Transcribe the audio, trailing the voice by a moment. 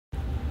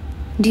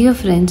Dear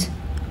friends,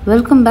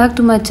 welcome back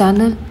to my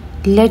channel.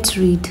 Let's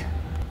read.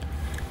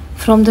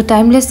 From the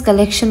timeless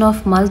collection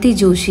of Malti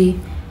Joshi,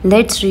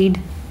 let's read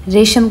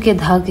Resham ke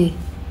Dhage.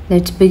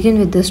 Let's begin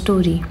with the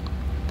story.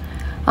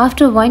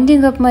 After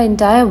winding up my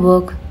entire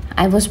work,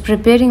 I was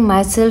preparing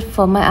myself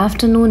for my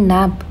afternoon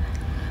nap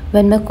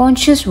when my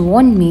conscience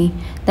warned me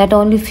that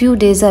only few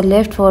days are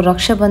left for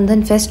Raksha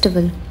Bandhan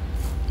festival.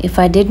 If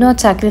I did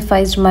not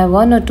sacrifice my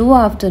 1 or 2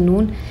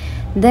 afternoon,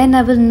 then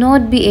I will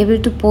not be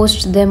able to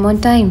post them on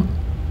time.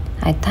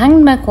 I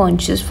thanked my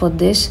conscience for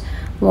this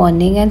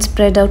warning and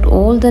spread out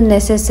all the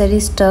necessary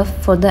stuff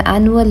for the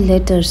annual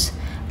letters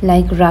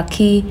like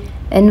Rakhi,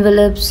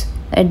 envelopes,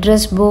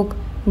 address book,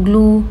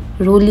 glue,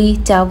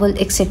 roli, towel,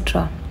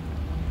 etc.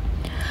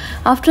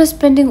 After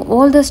spending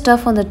all the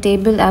stuff on the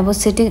table, I was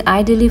sitting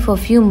idly for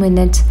a few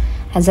minutes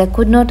as I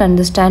could not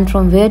understand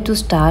from where to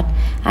start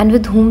and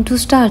with whom to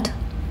start.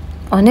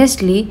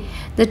 Honestly,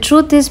 the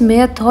truth is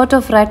mere thought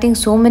of writing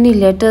so many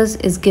letters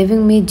is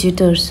giving me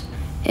jitters.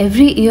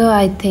 Every year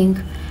I think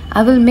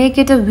I will make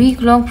it a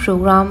week-long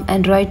program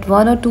and write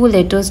 1 or 2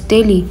 letters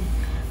daily.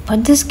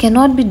 But this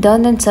cannot be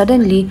done and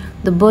suddenly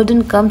the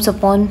burden comes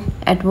upon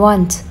at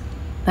once.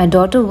 My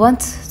daughter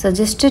once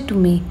suggested to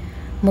me,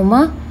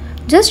 "Mama,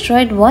 just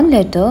write 1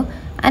 letter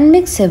and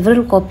make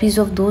several copies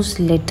of those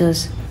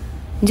letters.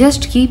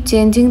 Just keep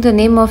changing the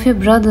name of your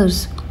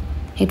brothers."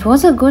 It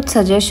was a good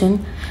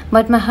suggestion,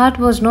 but my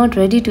heart was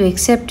not ready to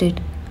accept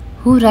it.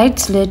 Who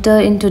writes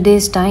letter in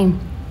today's time?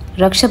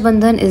 Raksha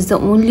Bandhan is the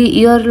only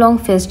year-long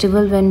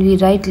festival when we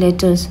write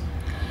letters.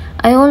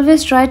 I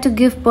always try to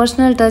give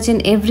personal touch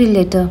in every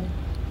letter.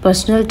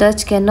 Personal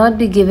touch cannot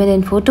be given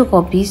in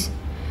photocopies.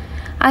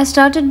 I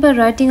started by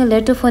writing a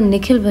letter for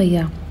Nikhil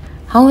Bhaiya.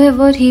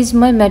 However, he is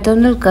my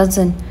maternal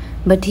cousin,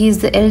 but he is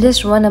the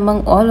eldest one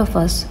among all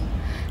of us.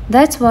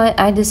 That's why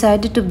I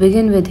decided to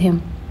begin with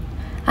him.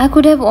 I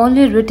could have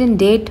only written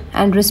date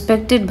and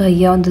respected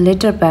Bhaiya on the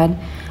letter pad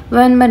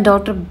when my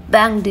daughter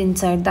banged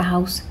inside the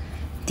house.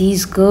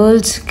 These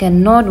girls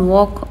cannot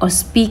walk or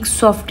speak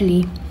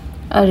softly.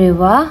 Arey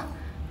wah,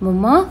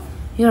 Mama,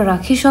 your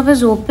Rakhi shop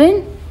is open?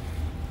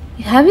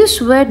 Have you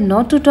sworn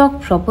not to talk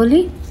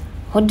properly?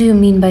 What do you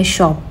mean by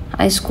shop?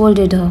 I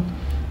scolded her.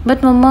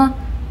 But Mama,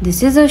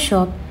 this is a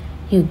shop.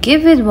 You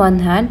give with one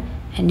hand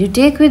and you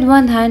take with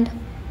one hand.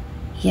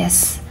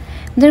 Yes.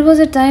 There was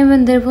a time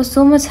when there was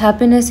so much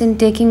happiness in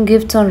taking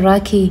gifts on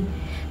Rakhi.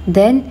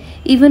 Then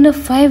even a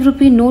 5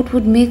 rupee note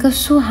would make us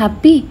so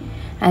happy.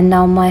 And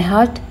now my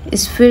heart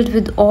is filled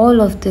with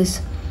all of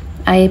this.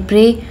 I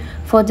pray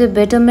for their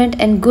betterment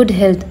and good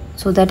health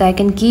so that I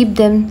can keep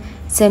them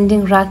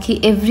sending Rakhi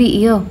every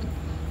year.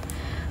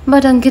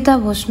 But Ankita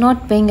was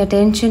not paying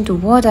attention to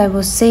what I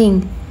was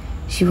saying.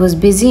 She was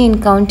busy in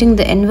counting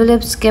the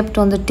envelopes kept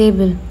on the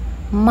table.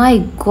 My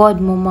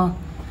God, Mama.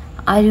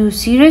 Are you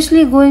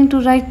seriously going to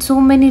write so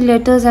many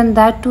letters and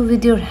that too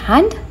with your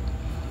hand?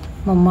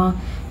 Mama,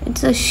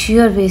 it's a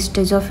sheer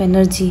wastage of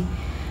energy.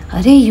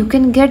 Arey, you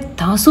can get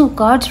Dhasu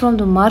cards from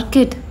the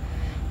market.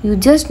 You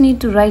just need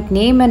to write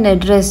name and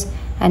address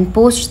and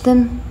post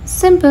them.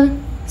 Simple.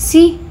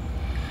 See?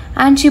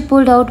 And she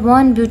pulled out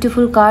one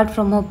beautiful card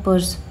from her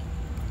purse.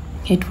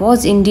 It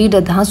was indeed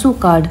a Dhasu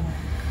card.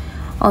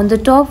 On the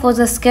top was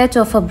a sketch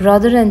of a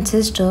brother and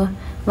sister,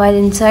 while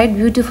inside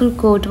beautiful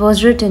quote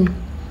was written.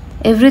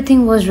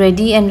 Everything was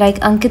ready and like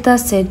Ankita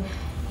said,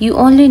 you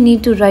only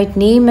need to write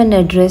name and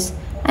address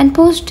and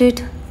post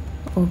it.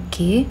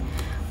 Okay,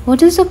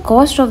 what is the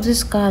cost of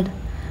this card?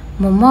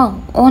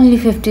 Mama, only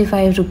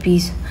 55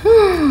 rupees.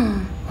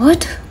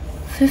 What?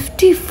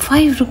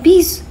 55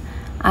 rupees?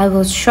 I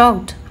was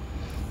shocked.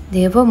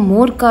 There were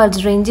more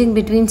cards ranging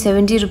between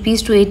 70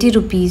 rupees to 80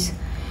 rupees.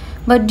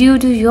 But due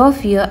to your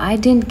fear, I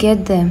didn't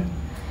get them.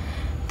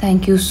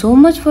 Thank you so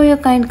much for your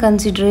kind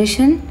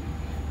consideration.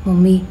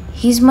 Mummy,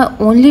 he's my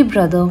only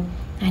brother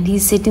and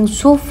he's sitting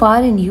so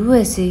far in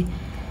USA.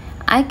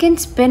 I can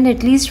spend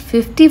at least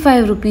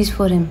 55 rupees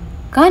for him,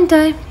 can't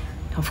I?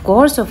 Of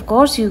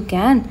course you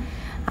can.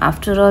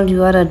 After all,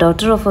 you are a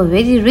daughter of a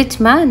very rich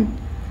man.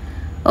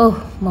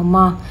 Oh,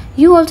 Mama,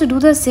 you also do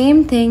the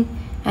same thing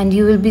and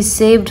you will be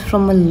saved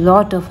from a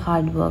lot of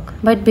hard work.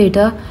 But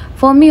beta,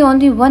 for me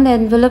only one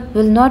envelope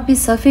will not be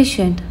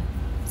sufficient.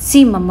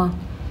 See, Mama,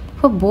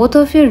 for both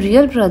of your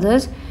real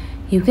brothers,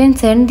 you can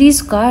send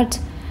these cards.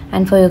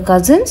 And for your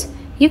cousins,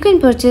 you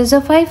can purchase a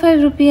 5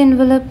 rupee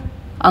envelope.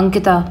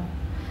 Ankita,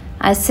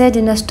 I said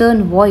in a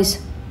stern voice,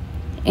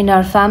 in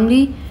our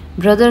family,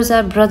 brothers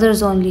are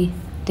brothers only.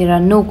 There are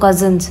no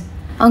cousins.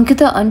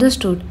 Ankita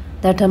understood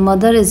that her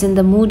mother is in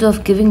the mood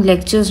of giving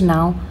lectures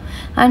now,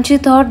 and she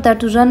thought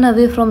that to run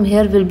away from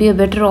here will be a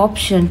better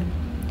option.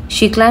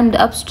 She climbed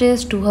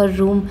upstairs to her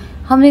room,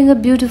 humming a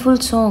beautiful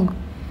song.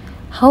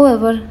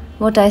 However,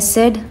 what I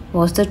said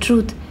was the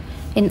truth.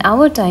 In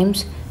our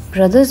times,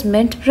 brothers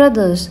meant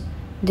brothers.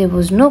 There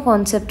was no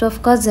concept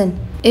of cousin.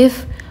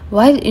 If,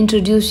 while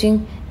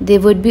introducing, they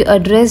would be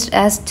addressed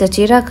as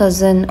Chachera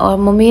cousin or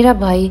Mamera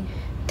bhai,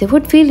 they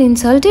would feel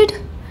insulted.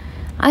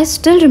 I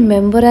still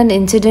remember an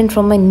incident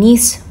from my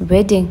niece's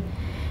wedding.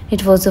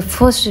 It was the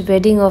first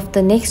wedding of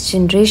the next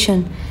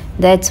generation.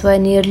 That's why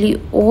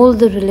nearly all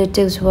the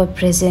relatives were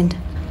present.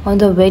 On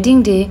the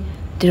wedding day,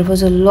 there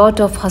was a lot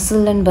of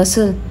hustle and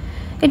bustle.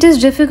 It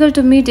is difficult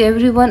to meet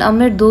everyone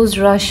amid those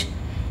rush.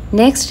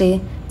 Next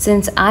day,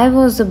 since I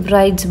was the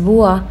bride's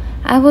bua,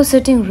 I was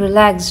sitting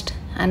relaxed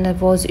and I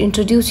was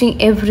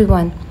introducing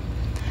everyone.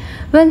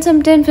 When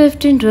some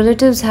 10-15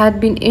 relatives had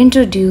been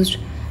introduced,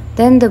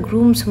 then the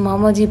groom's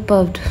Mamaji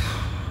puffed.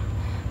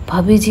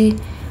 Bhabiji,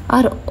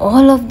 are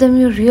all of them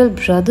your real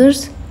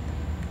brothers?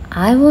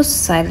 I was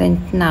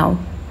silent now.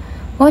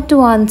 What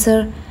to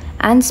answer,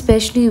 and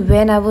especially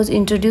when I was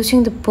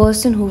introducing the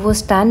person who was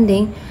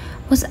standing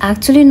was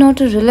actually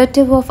not a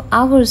relative of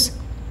ours.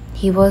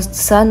 He was the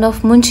son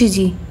of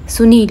Munshiji,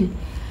 Sunil.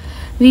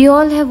 We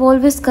all have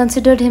always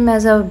considered him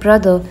as our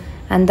brother,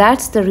 and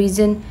that's the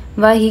reason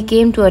why he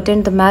came to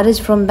attend the marriage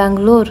from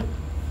Bangalore.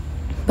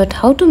 But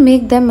how to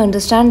make them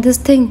understand this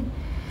thing?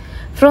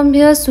 From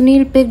here,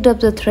 Sunil picked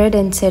up the thread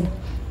and said,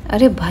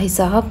 Arey Bhai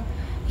Sahab,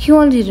 you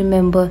only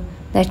remember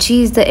that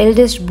she is the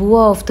eldest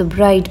bua of the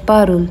bride,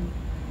 Parul.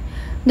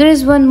 There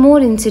is one more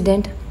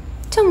incident,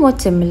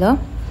 somewhat similar.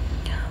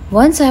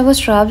 Once I was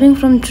traveling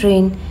from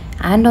train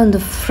and on the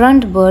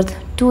front berth,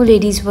 two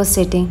ladies were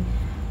sitting,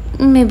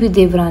 maybe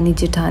Devrani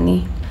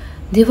Jethani.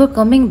 They were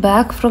coming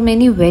back from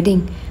any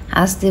wedding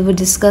as they were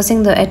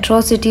discussing the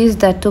atrocities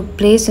that took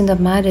place in the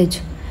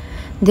marriage.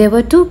 There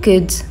were two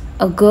kids,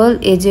 a girl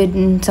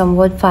aged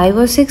somewhat 5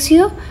 or 6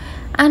 years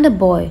and a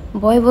boy.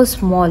 Boy was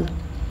small.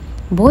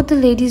 Both the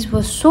ladies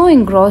were so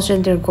engrossed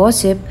in their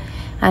gossip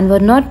and were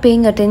not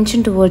paying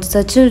attention towards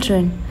the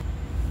children.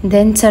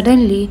 Then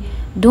suddenly,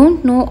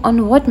 don't know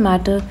on what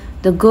matter,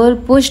 the girl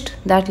pushed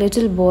that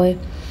little boy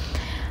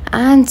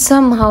and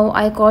somehow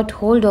I caught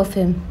hold of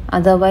him.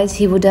 Otherwise,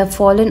 he would have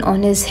fallen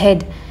on his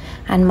head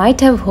and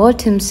might have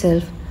hurt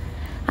himself.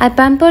 I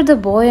pampered the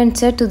boy and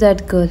said to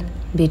that girl,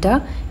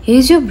 Beta, he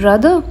is your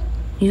brother.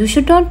 You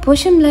should not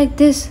push him like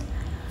this.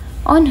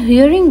 On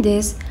hearing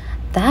this,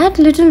 that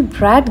little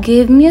brat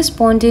gave me a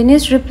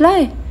spontaneous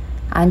reply.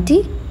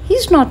 Auntie,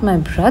 he's not my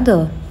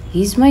brother.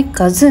 He's my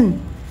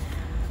cousin.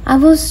 I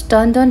was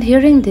stunned on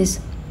hearing this.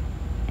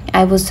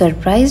 I was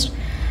surprised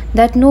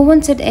that no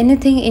one said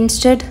anything.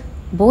 Instead,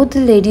 both the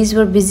ladies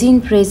were busy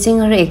in praising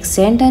her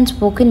accent and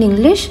spoken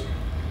English.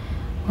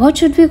 What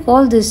should we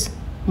call this?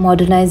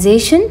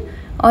 Modernization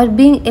or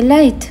being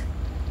elite?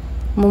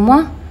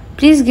 Mumma,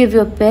 please give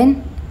your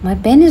pen. My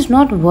pen is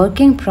not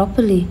working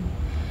properly.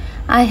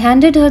 I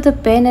handed her the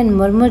pen and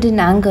murmured in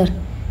anger,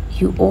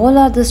 You all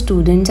are the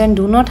students and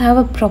do not have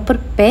a proper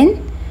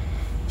pen?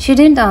 She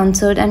didn't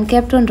answer and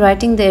kept on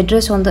writing the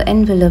address on the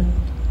envelope.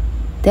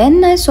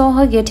 Then I saw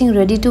her getting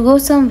ready to go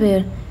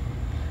somewhere.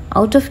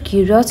 Out of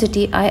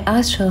curiosity, I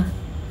asked her,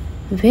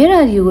 Where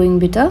are you going,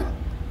 beta?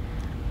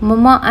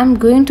 Mama, I'm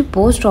going to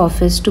post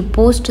office to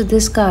post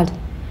this card.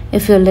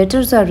 If your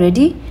letters are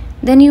ready,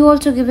 then you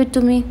also give it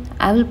to me.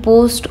 I will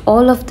post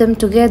all of them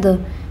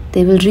together.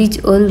 They will reach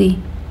early.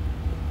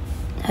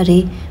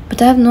 Arey,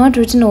 but I have not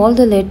written all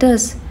the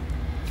letters.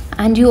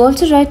 And you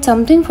also write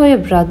something for your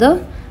brother?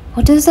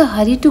 What is the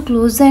hurry to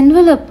close the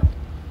envelope?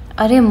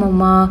 Arey,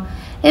 Mama,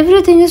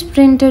 everything is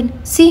printed.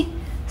 See,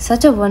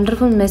 such a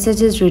wonderful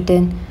message is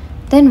written.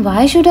 Then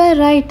why should I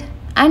write?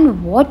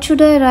 And what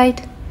should I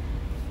write?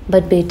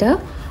 But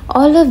beta,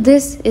 all of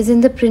this is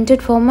in the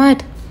printed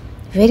format.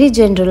 Very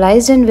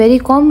generalized and very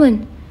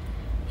common.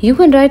 You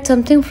can write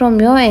something from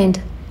your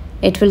end.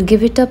 It will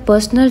give it a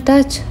personal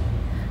touch.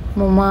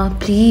 Mama,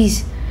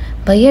 please.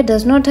 Bhaiya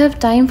does not have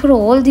time for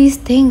all these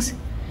things.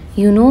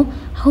 You know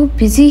how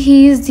busy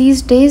he is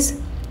these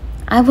days.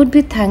 I would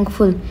be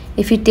thankful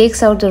if he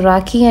takes out the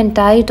rakhi and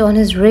tie it on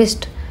his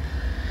wrist.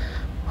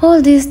 All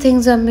these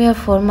things are mere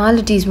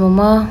formalities,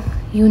 Mama.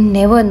 You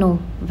never know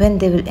when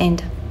they will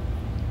end.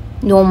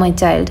 No, my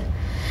child.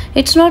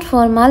 It's not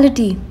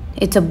formality.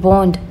 It's a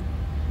bond,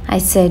 I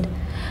said.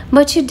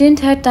 But she didn't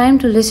have time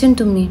to listen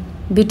to me.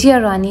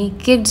 Bitya Rani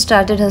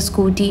kick-started her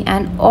scooty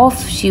and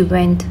off she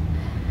went.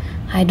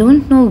 I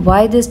don't know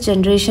why this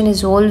generation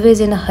is always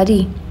in a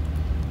hurry.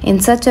 In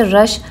such a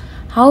rush,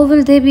 how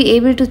will they be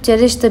able to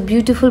cherish the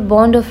beautiful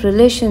bond of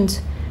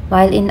relations?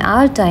 While in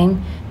our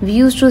time, we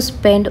used to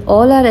spend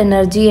all our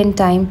energy and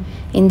time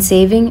in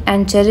saving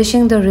and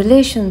cherishing the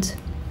relations.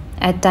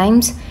 At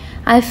times,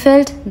 I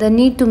felt the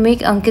need to make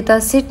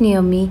Ankita sit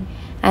near me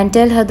and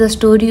tell her the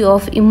story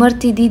of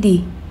Imarti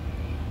Didi.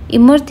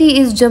 Imarti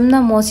is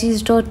Jamna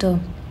Mausi's daughter.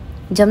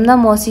 Jamna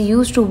Mausi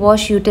used to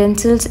wash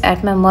utensils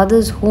at my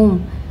mother's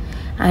home,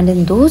 and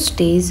in those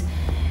days,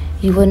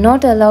 you were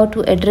not allowed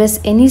to address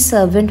any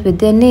servant with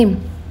their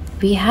name.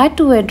 We had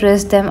to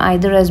address them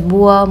either as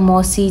Bua,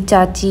 Mausi,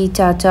 Chachi,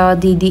 Chacha,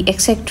 Didi,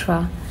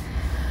 etc.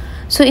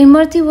 So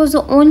Imarti was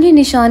the only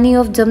nishani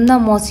of Jamna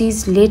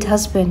Mausi's late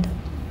husband.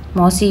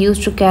 Mausi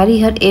used to carry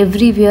her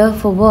everywhere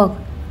for work.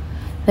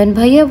 When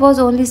Bhaiya was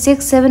only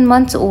 6-7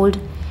 months old,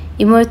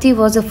 Imarti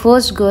was the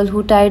first girl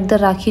who tied the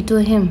rakhi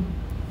to him.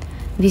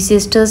 We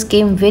sisters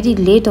came very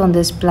late on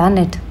this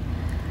planet.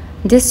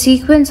 This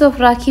sequence of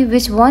rakhi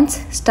which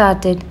once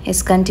started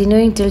is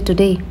continuing till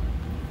today.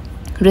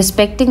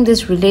 Respecting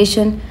this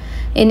relation,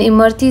 in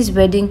Imarti's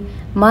wedding,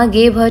 Ma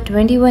gave her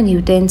 21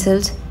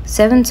 utensils,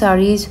 7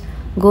 saris,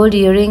 gold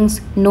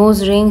earrings,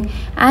 nose ring,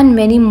 and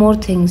many more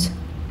things.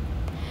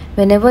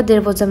 Whenever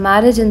there was a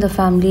marriage in the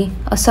family,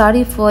 a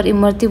sari for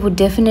Imarti would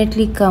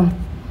definitely come.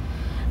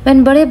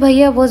 When Bade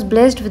Bhaiya was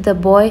blessed with a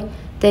boy,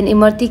 then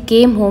Imarti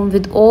came home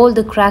with all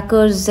the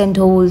crackers and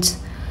holes.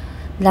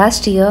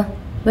 Last year,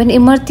 when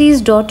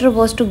Imarti's daughter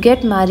was to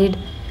get married,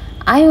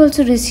 I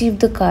also received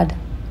the card.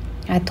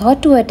 I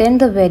thought to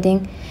attend the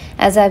wedding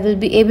as I will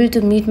be able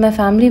to meet my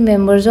family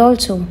members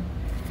also.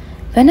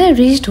 When I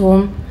reached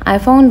home, I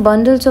found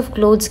bundles of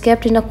clothes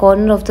kept in a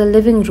corner of the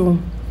living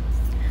room.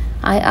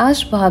 I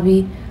asked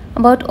Bhabhi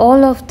about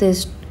all of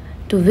this,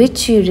 to which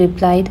she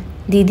replied,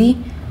 Didi,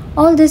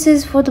 all this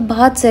is for the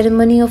Bhaat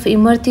ceremony of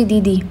Imarti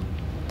Didi.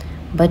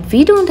 But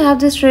we don't have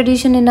this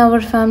tradition in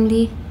our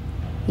family.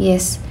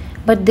 Yes,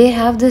 but they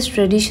have this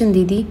tradition,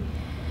 Didi.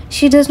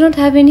 She does not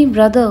have any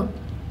brother.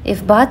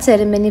 If Bhaat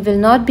ceremony will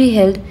not be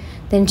held,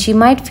 then she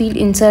might feel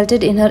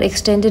insulted in her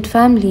extended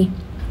family.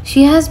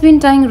 She has been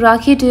tying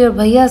Rakhi to your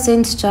Bhaiya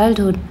since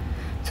childhood,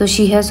 so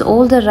she has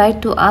all the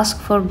right to ask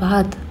for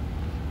Bhaat.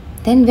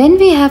 Then when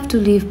we have to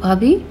leave,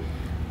 Bhabhi?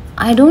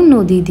 I don't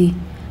know, Didi,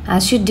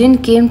 as she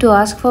didn't came to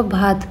ask for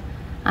Bhaat.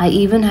 I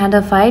even had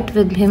a fight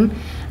with him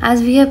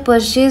as we have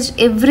purchased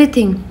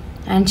everything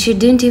and she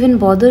didn't even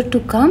bother to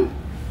come.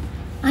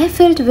 I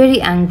felt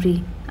very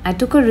angry. I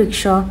took a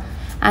rickshaw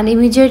and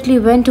immediately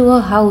went to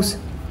her house.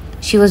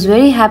 She was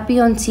very happy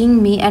on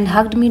seeing me and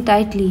hugged me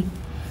tightly.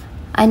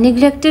 I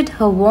neglected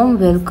her warm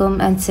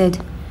welcome and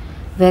said,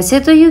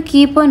 Waise to you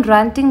keep on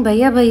ranting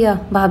Bhaiya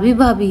Bhaiya, Bhabhi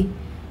Bhabhi,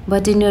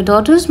 but in your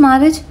daughter's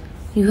marriage,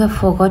 you have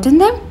forgotten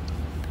them?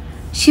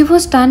 She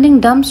was standing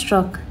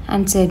dumbstruck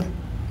and said,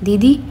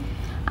 Didi,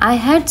 I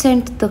had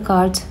sent the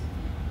cards.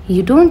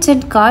 You don't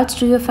send cards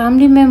to your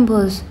family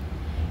members.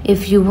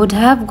 If you would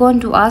have gone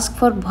to ask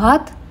for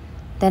Bhaat,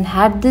 then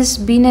had this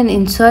been an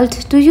insult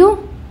to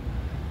you?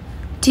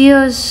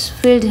 Tears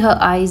filled her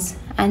eyes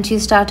and she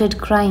started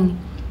crying.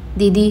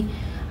 Didi,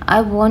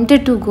 I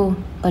wanted to go,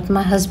 but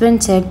my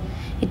husband said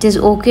it is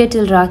okay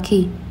till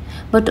Rakhi.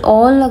 But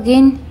all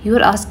again you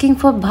are asking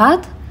for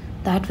Bhaat?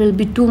 That will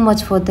be too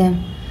much for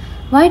them.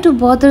 Why to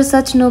bother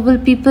such noble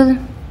people?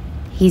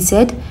 He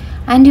said,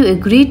 and you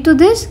agreed to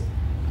this?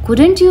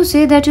 Couldn't you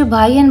say that your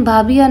Bhai and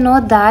Bhabhi are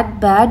not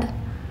that bad?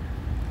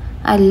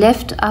 I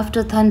left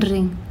after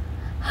thundering.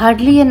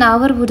 Hardly an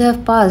hour would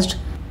have passed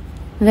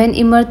when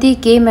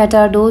Imarti came at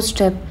our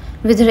doorstep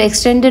with her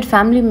extended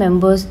family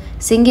members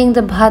singing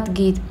the Bhaat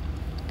Geet.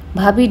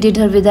 Bhabhi did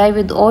her vidai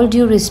with all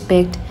due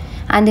respect,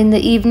 and in the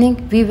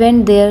evening we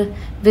went there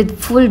with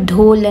full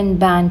dhol and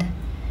band.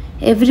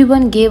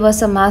 Everyone gave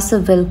us a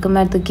massive welcome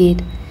at the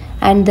gate,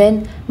 and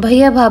then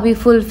Bhaiya Bhabhi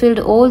fulfilled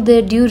all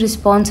their due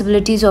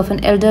responsibilities of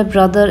an elder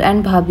brother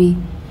and Bhabhi.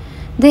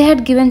 They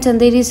had given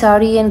Chanderi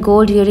sari and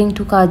gold earring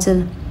to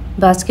Kajal.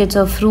 Baskets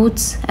of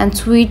fruits and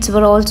sweets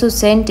were also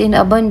sent in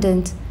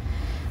abundance.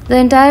 The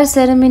entire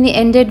ceremony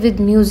ended with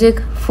music,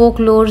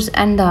 folklores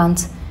and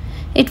dance.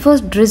 It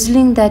was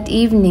drizzling that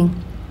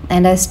evening,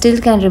 and I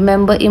still can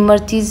remember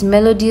Imarti's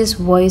melodious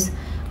voice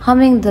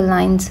humming the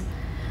lines,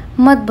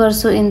 Mat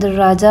barso Indra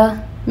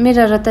Raja,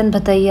 Mera Ratan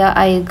Bhataiya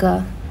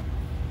Aayega.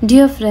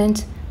 Dear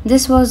friends,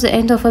 this was the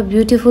end of a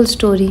beautiful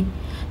story.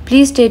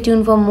 Please stay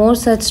tuned for more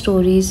such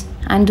stories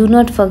and do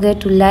not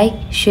forget to like,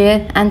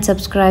 share and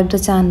subscribe the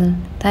channel.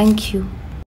 Thank you.